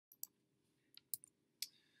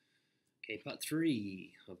Okay, part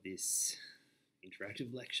 3 of this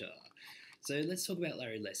interactive lecture. So let's talk about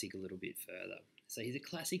Larry Lessig a little bit further. So he's a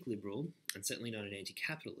classic liberal and certainly not an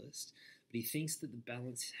anti-capitalist, but he thinks that the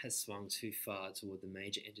balance has swung too far toward the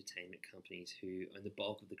major entertainment companies who own the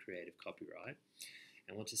bulk of the creative copyright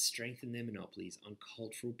and want to strengthen their monopolies on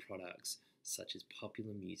cultural products such as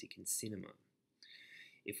popular music and cinema.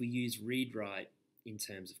 If we use read-write in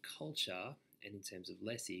terms of culture and in terms of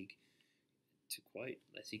Lessig, to quote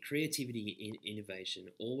Lessig, creativity and innovation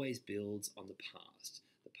always builds on the past.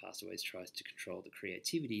 The past always tries to control the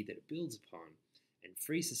creativity that it builds upon, and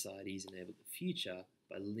free societies enable the future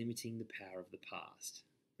by limiting the power of the past.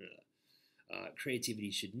 Creativity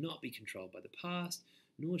should not be controlled by the past,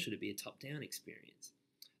 nor should it be a top-down experience.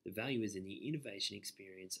 The value is in the innovation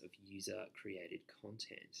experience of user-created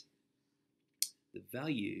content. The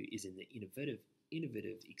value is in the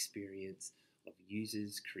innovative experience of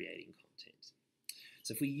users creating content.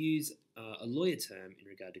 So if we use a lawyer term in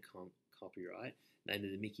regard to copyright, namely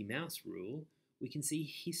the Mickey Mouse rule, we can see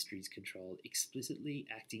history's control explicitly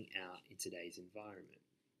acting out in today's environment.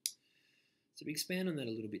 So to expand on that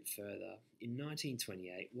a little bit further, in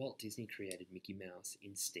 1928, Walt Disney created Mickey Mouse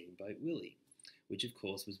in Steamboat Willie, which of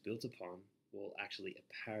course was built upon, well, actually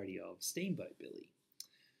a parody of Steamboat Billy.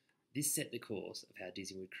 This set the course of how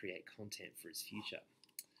Disney would create content for its future.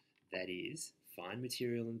 That is, find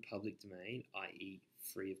material in the public domain, i.e.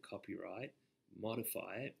 free of copyright,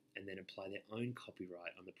 modify it, and then apply their own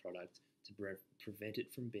copyright on the product to prevent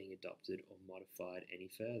it from being adopted or modified any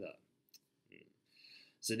further.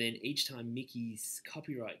 So then each time Mickey's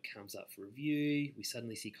copyright comes up for review, we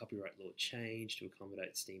suddenly see copyright law change to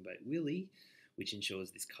accommodate Steamboat Willie, which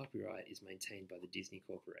ensures this copyright is maintained by the Disney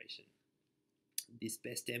Corporation. This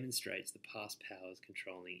best demonstrates the past powers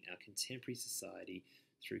controlling our contemporary society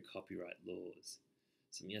through copyright laws,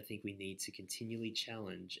 something I think we need to continually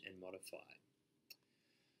challenge and modify.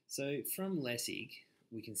 So from Lessig,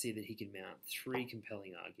 we can see that he can mount 3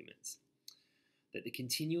 compelling arguments. That the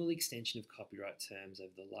continual extension of copyright terms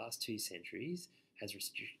over the last 2 centuries has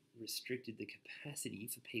restricted the capacity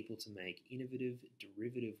for people to make innovative,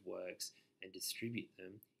 derivative works and distribute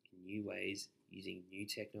them in new ways using new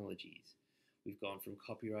technologies. We've gone from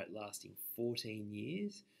copyright lasting 14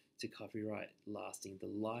 years to copyright lasting the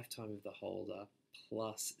lifetime of the holder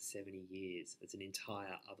plus 70 years. That's an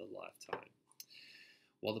entire other lifetime.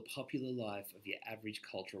 While the popular life of your average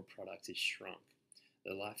cultural product has shrunk,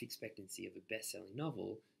 the life expectancy of a best-selling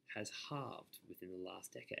novel has halved within the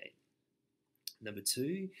last decade. Number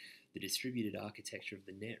 2, the distributed architecture of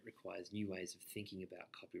the net requires new ways of thinking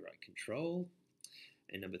about copyright control.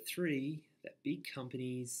 And number 3, that big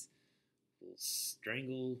companies will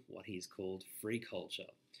strangle what he has called free culture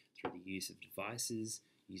through the use of devices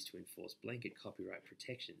used to enforce blanket copyright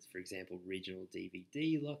protections, for example, regional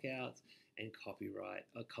DVD lockouts and copy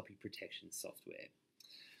protection software.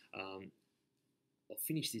 I'll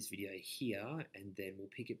finish this video here and then we'll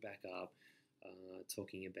pick it back up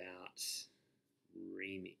talking about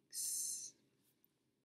remix.